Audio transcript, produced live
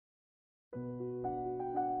Hello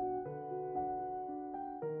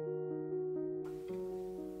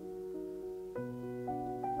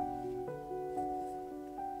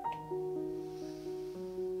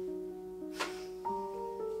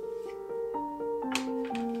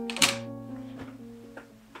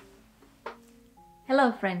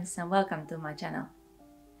friends and welcome to my channel.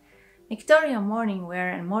 Victorian mourning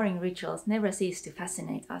wear and mourning rituals never cease to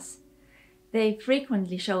fascinate us. They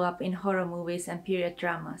frequently show up in horror movies and period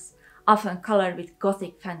dramas, often colored with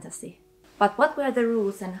gothic fantasy. But what were the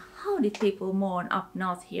rules and how did people mourn up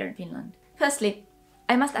north here in Finland? Firstly,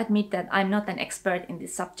 I must admit that I'm not an expert in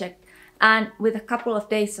this subject, and with a couple of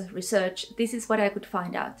days of research, this is what I could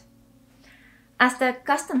find out. As the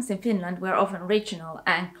customs in Finland were often regional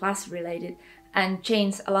and class-related and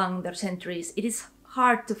changed along the centuries, it is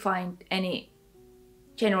hard to find any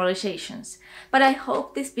generalizations. But I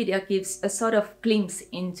hope this video gives a sort of glimpse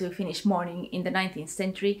into Finnish mourning in the 19th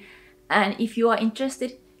century, and if you are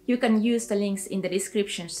interested, you can use the links in the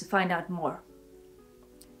descriptions to find out more.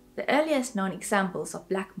 The earliest known examples of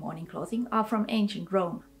black mourning clothing are from ancient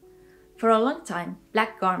Rome. For a long time,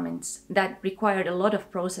 black garments that required a lot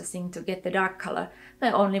of processing to get the dark color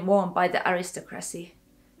were only worn by the aristocracy.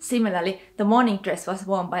 Similarly, the mourning dress was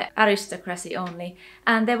worn by aristocracy only,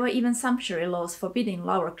 and there were even sumptuary laws forbidding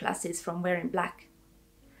lower classes from wearing black.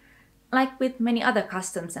 Like with many other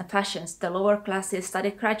customs and fashions, the lower classes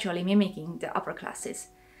started gradually mimicking the upper classes.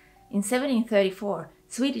 In 1734,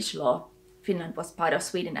 Swedish law, Finland was part of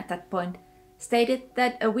Sweden at that point, stated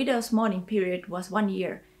that a widow's mourning period was 1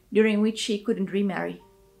 year, during which she couldn't remarry.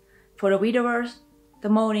 For the widowers, the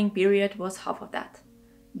mourning period was half of that.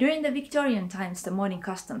 During the Victorian times, the mourning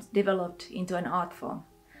customs developed into an art form.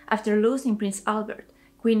 After losing Prince Albert,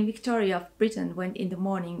 Queen Victoria of Britain went into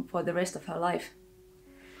mourning for the rest of her life.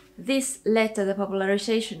 This led to the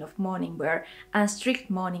popularization of mourning wear and strict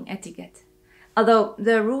mourning etiquette. Although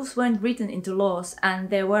the rules weren't written into laws and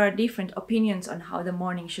there were different opinions on how the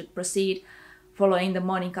mourning should proceed, following the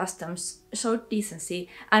mourning customs showed decency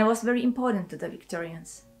and was very important to the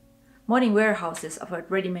Victorians. Mourning warehouses offered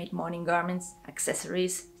ready-made mourning garments,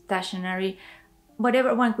 accessories, stationery,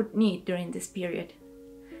 whatever one could need during this period.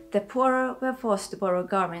 The poorer were forced to borrow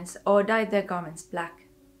garments or dye their garments black.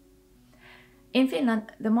 In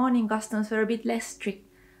Finland, the mourning customs were a bit less strict,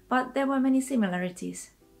 but there were many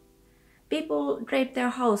similarities. People draped their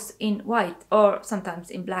house in white or sometimes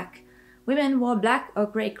in black. Women wore black or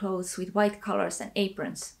grey clothes with white collars and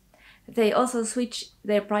aprons. They also switched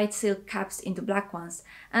their bright silk caps into black ones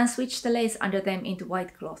and switched the lace under them into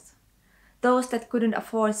white cloth. Those that couldn't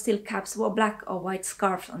afford silk caps wore black or white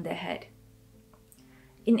scarves on their head.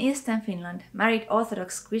 In eastern Finland, married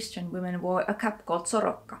Orthodox Christian women wore a cap called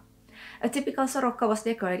sorokka. A typical sorokka was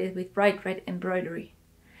decorated with bright red embroidery.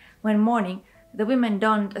 When mourning, the women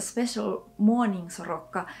donned a special mourning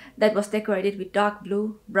sorokka that was decorated with dark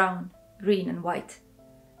blue, brown, green and white.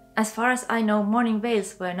 As far as I know, mourning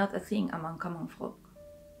veils were not a thing among common folk.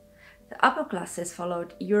 The upper classes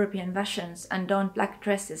followed European fashions and donned black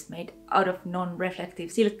dresses made out of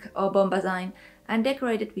non-reflective silk or bombazine and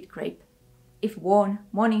decorated with crepe. If worn,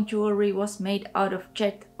 mourning jewelry was made out of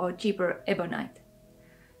jet or cheaper ebonite.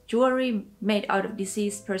 Jewelry made out of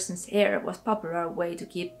deceased person's hair was a popular way to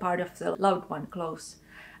keep part of the loved one close.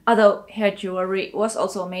 Although hair jewelry was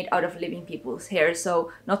also made out of living people's hair,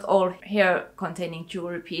 so not all hair containing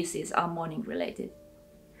jewelry pieces are mourning related.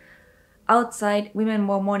 Outside, women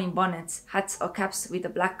wore mourning bonnets, hats or caps with a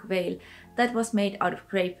black veil that was made out of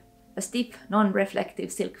crepe, a stiff,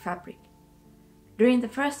 non-reflective silk fabric. During the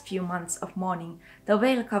first few months of mourning, the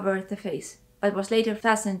veil covered the face, but was later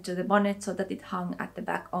fastened to the bonnet so that it hung at the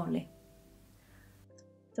back only.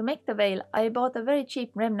 To make the veil, I bought a very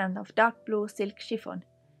cheap remnant of dark blue silk chiffon.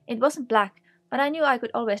 It wasn't black, but I knew I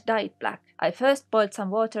could always dye it black. I first boiled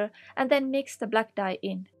some water and then mixed the black dye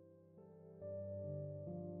in.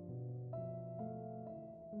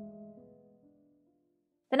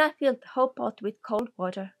 Then I filled the whole pot with cold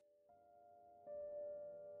water.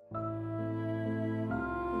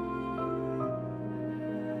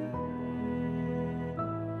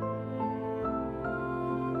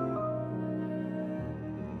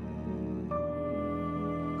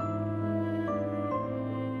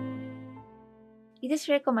 It is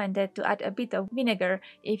recommended to add a bit of vinegar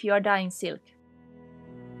if you are dyeing silk.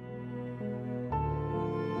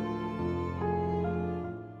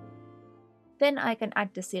 Then I can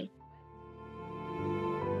add the silk.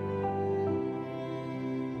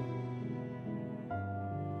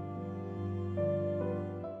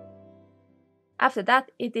 After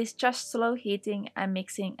that, it is just slow heating and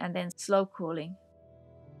mixing and then slow cooling.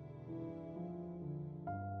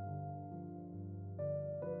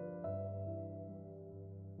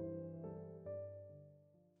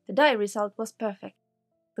 The dye result was perfect.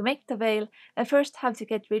 To make the veil, I first have to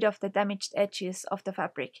get rid of the damaged edges of the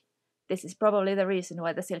fabric. This is probably the reason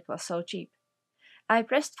why the silk was so cheap. I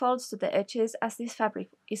pressed folds to the edges as this fabric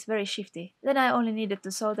is very shifty. Then I only needed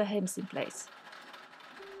to sew the hems in place.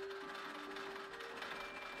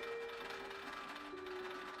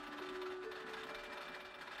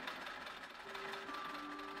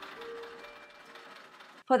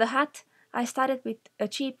 For the hat, I started with a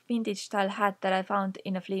cheap vintage style hat that I found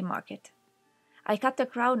in a flea market. I cut the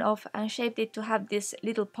crown off and shaped it to have this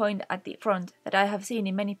little point at the front that I have seen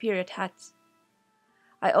in many period hats.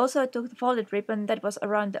 I also took the folded ribbon that was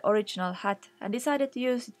around the original hat and decided to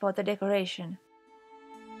use it for the decoration.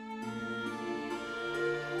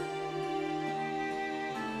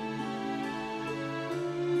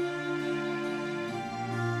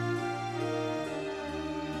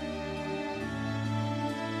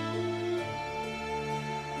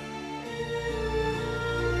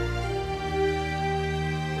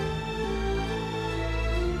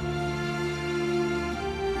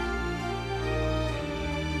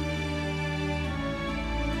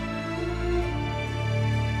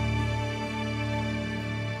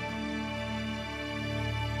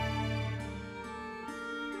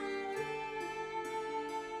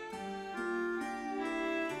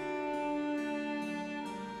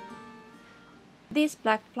 These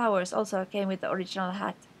black flowers also came with the original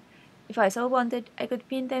hat. If I so wanted, I could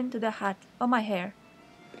pin them to the hat or my hair.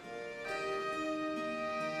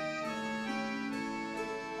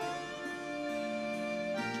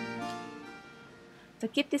 To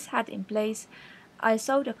keep this hat in place, I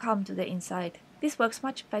sewed a comb to the inside. This works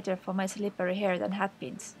much better for my slippery hair than hat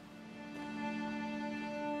pins.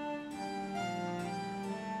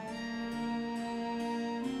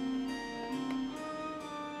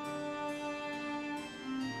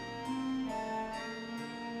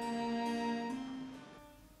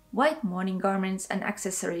 White mourning garments and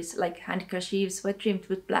accessories like handkerchiefs were trimmed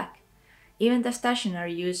with black. Even the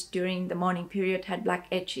stationery used during the mourning period had black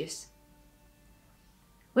edges.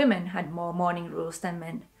 Women had more mourning rules than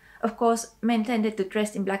men. Of course, men tended to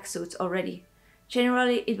dress in black suits already.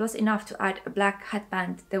 Generally, it was enough to add a black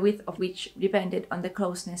hatband, the width of which depended on the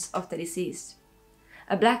closeness of the deceased.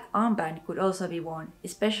 A black armband could also be worn,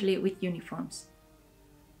 especially with uniforms.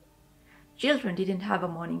 Children didn't have a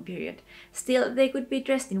mourning period. Still, they could be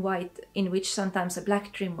dressed in white, in which sometimes a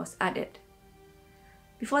black trim was added.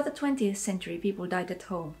 Before the 20th century, people died at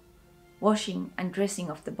home. Washing and dressing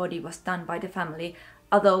of the body was done by the family,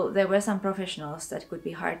 although there were some professionals that could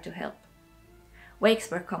be hired to help. Wakes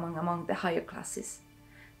were common among the higher classes.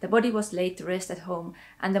 The body was laid to rest at home,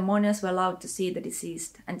 and the mourners were allowed to see the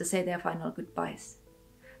deceased and to say their final goodbyes.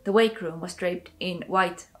 The wake room was draped in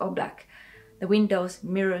white or black. The windows,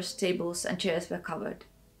 mirrors, tables and chairs were covered.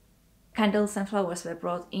 Candles and flowers were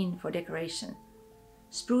brought in for decoration.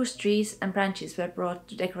 Spruce trees and branches were brought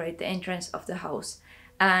to decorate the entrance of the house,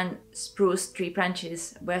 and spruce tree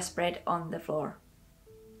branches were spread on the floor.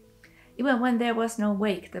 Even when there was no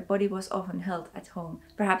wake, the body was often held at home,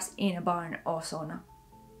 perhaps in a barn or sauna.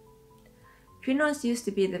 Funerals used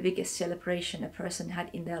to be the biggest celebration a person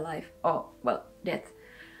had in their life, or, well, death,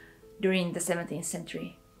 during the 17th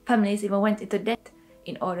century. Families even went into debt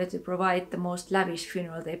in order to provide the most lavish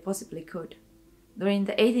funeral they possibly could. During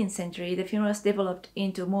the 18th century, the funerals developed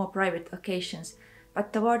into more private occasions,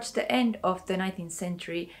 but towards the end of the 19th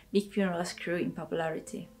century, big funerals grew in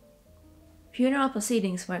popularity. Funeral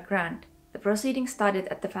proceedings were grand. The proceedings started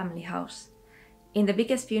at the family house. In the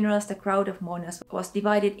biggest funerals, the crowd of mourners was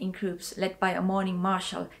divided in groups led by a mourning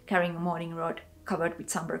marshal carrying a mourning rod covered with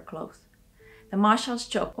somber cloth. The marshal's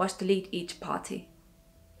job was to lead each party.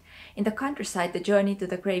 In the countryside, the journey to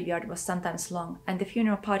the graveyard was sometimes long, and the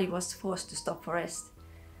funeral party was forced to stop for rest.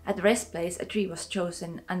 At the rest place, a tree was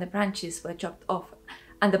chosen, and the branches were chopped off,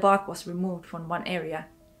 and the bark was removed from one area.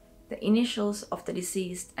 The initials of the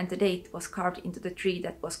deceased and the date was carved into the tree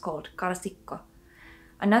that was called karsikko.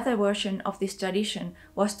 Another version of this tradition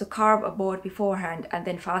was to carve a board beforehand and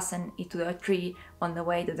then fasten it to a tree on the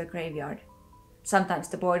way to the graveyard. Sometimes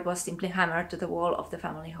the board was simply hammered to the wall of the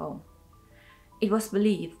family home. It was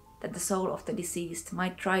believed that the soul of the deceased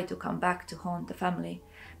might try to come back to haunt the family,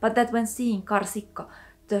 but that when seeing karsikko,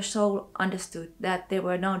 the soul understood that they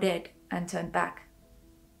were now dead and turned back.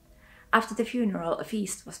 After the funeral, a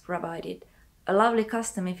feast was provided. A lovely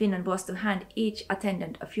custom in Finland was to hand each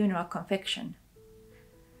attendant a funeral confection.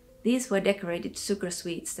 These were decorated sugar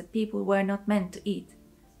sweets that people were not meant to eat,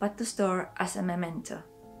 but to store as a memento.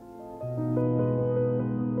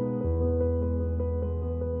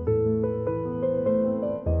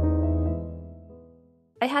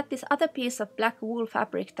 I had this other piece of black wool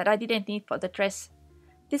fabric that I didn't need for the dress.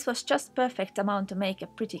 This was just perfect amount to make a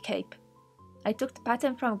pretty cape. I took the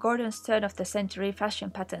pattern from Gordon's turn-of-the-century fashion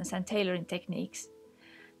patterns and tailoring techniques.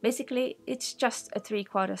 Basically, it's just a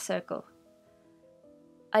 3/4 circle.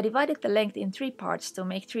 I divided the length in 3 parts to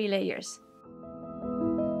make 3 layers.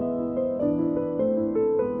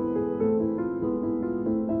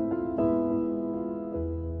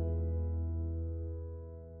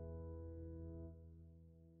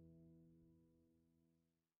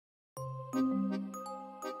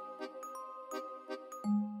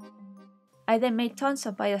 I then made tons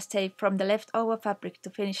of bias tape from the leftover fabric to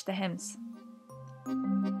finish the hems.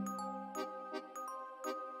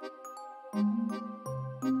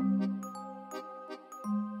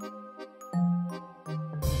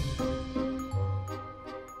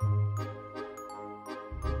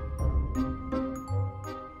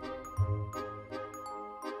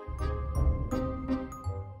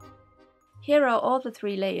 Here are all the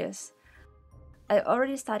 3 layers. I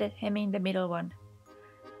already started hemming the middle one.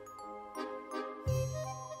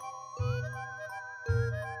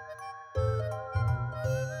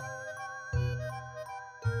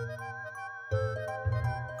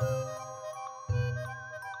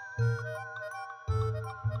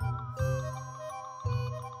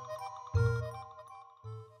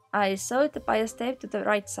 I sewed the bias tape to the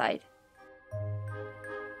right side.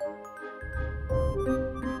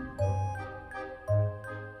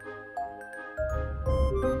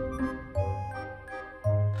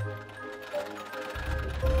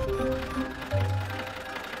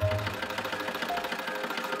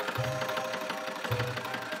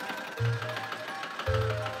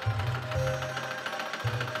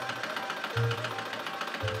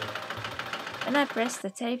 Then I pressed the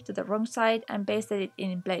tape to the wrong side and pasted it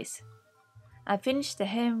in place. I finished the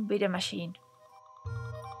hem with a machine.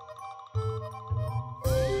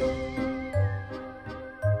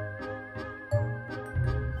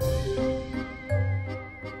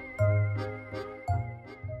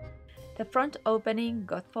 The front opening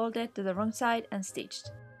got folded to the wrong side and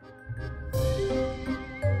stitched.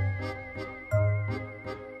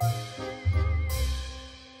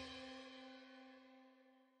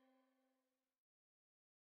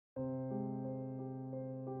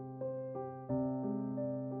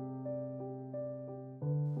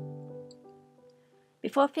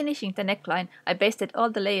 Before finishing the neckline, I pasted all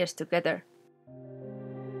the layers together.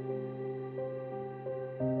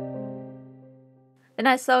 Then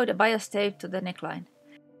I sewed a bias tape to the neckline.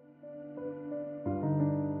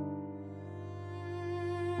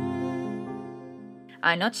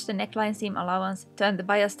 I notched the neckline seam allowance, turned the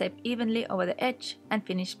bias tape evenly over the edge and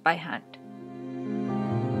finished by hand.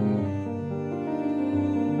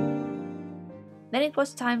 Then it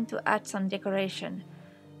was time to add some decoration.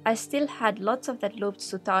 I still had lots of that looped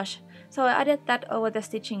soutache, so I added that over the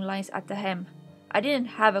stitching lines at the hem. I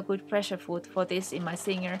didn't have a good pressure foot for this in my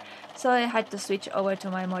Singer, so I had to switch over to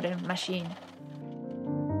my modern machine.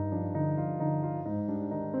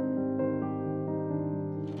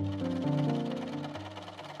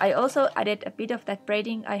 I also added a bit of that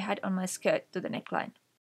braiding I had on my skirt to the neckline.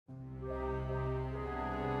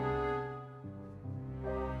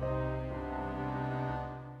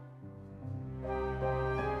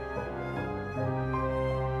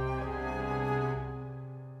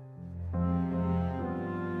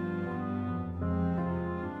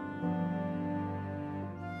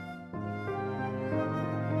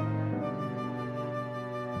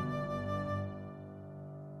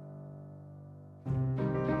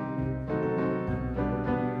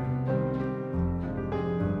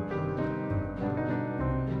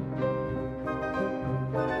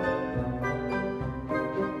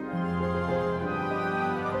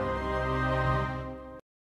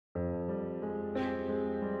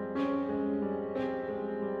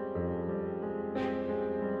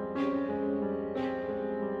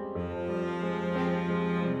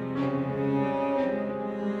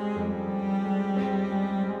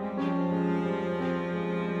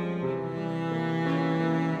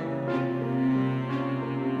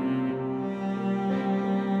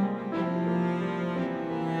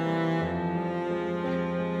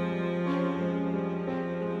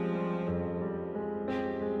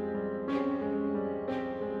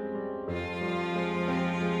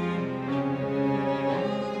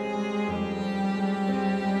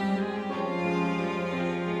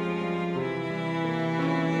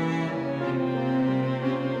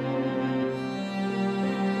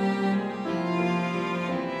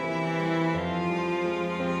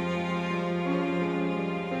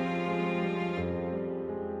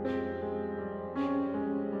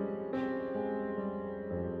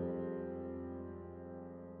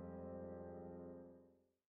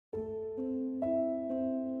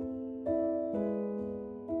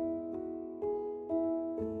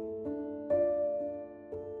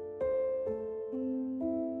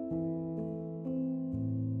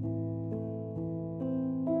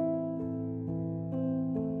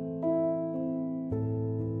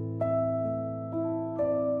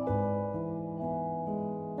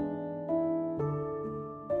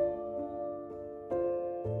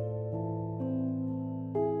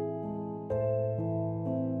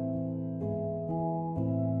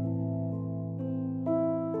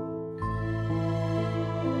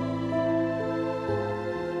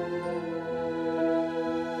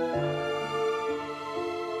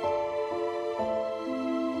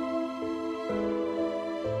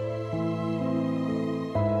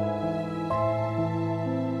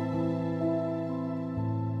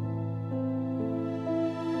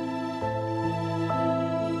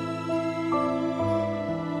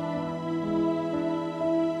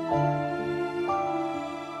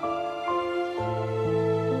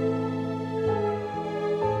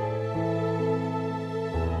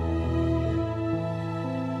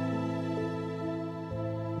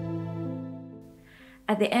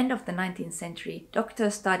 At the end of the 19th century,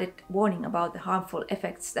 doctors started warning about the harmful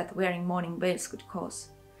effects that wearing mourning veils could cause.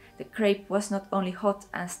 The crepe was not only hot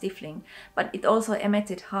and stifling, but it also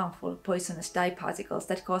emitted harmful poisonous dye particles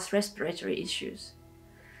that caused respiratory issues.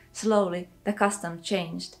 Slowly, the custom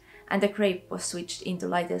changed, and the crepe was switched into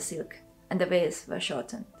lighter silk, and the veils were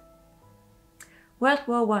shortened. World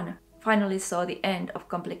War I finally saw the end of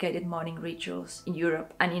complicated mourning rituals in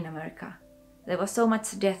Europe and in America. There was so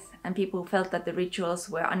much death, and people felt that the rituals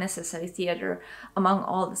were unnecessary theater among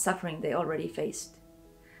all the suffering they already faced.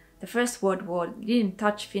 The First World War didn't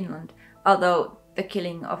touch Finland, although the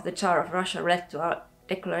killing of the Tsar of Russia led to our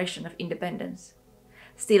Declaration of Independence.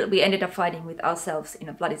 Still, we ended up fighting with ourselves in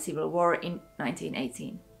a bloody civil war in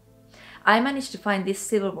 1918. I managed to find this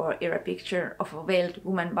Civil War era picture of a veiled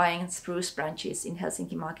woman buying spruce branches in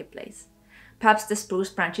Helsinki marketplace. Perhaps the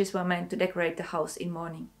spruce branches were meant to decorate the house in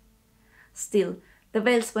mourning. Still, the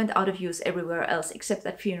veils went out of use everywhere else except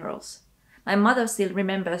at funerals. My mother still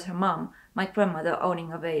remembers her mom, my grandmother,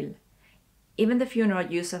 owning a veil. Even the funeral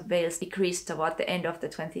use of veils decreased toward the end of the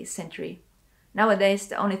 20th century. Nowadays,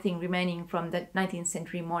 the only thing remaining from the 19th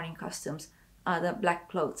century mourning costumes are the black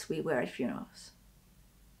clothes we wear at funerals.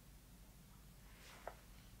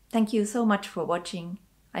 Thank you so much for watching.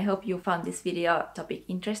 I hope you found this video topic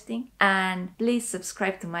interesting, and please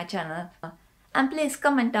subscribe to my channel. And please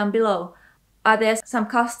comment down below, are there some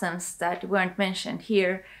customs that weren't mentioned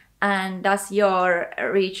here, and does your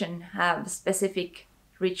region have specific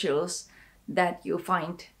rituals that you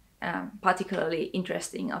find particularly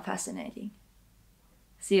interesting or fascinating?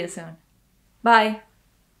 See you soon. Bye!